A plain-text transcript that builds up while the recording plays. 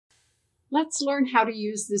Let's learn how to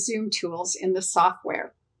use the zoom tools in the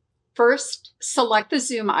software. First, select the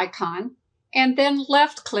zoom icon and then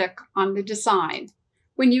left-click on the design.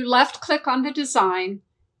 When you left-click on the design,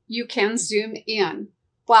 you can zoom in,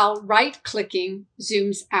 while right-clicking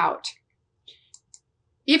zooms out.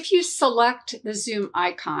 If you select the zoom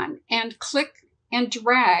icon and click and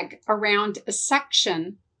drag around a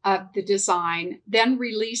section of the design, then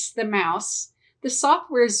release the mouse, the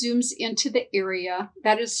software zooms into the area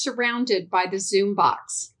that is surrounded by the zoom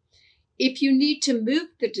box. If you need to move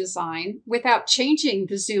the design without changing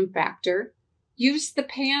the zoom factor, use the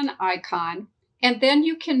pan icon, and then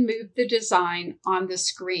you can move the design on the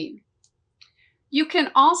screen. You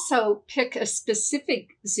can also pick a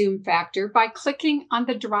specific zoom factor by clicking on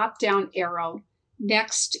the drop-down arrow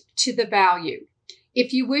next to the value.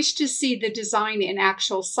 If you wish to see the design in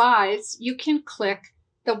actual size, you can click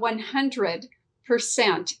the 100%,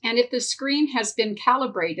 and if the screen has been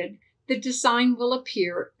calibrated, the design will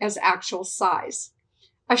appear as actual size.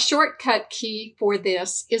 A shortcut key for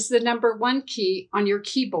this is the number 1 key on your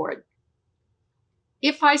keyboard.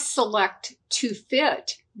 If I select to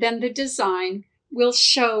fit, then the design will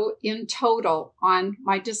show in total on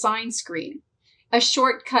my design screen. A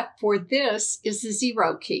shortcut for this is the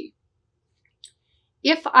 0 key.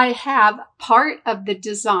 If I have part of the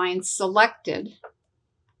design selected,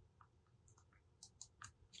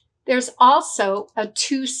 there's also a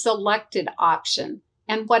to selected option,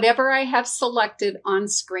 and whatever I have selected on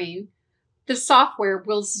screen, the software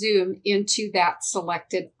will zoom into that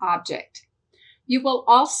selected object. You will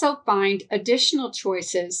also find additional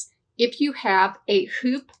choices if you have a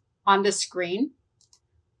hoop on the screen.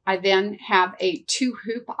 I then have a to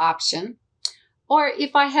hoop option. Or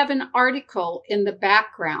if I have an article in the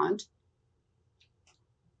background,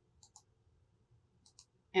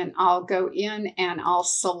 and I'll go in and I'll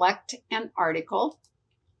select an article,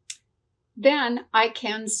 then I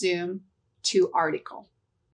can zoom to article.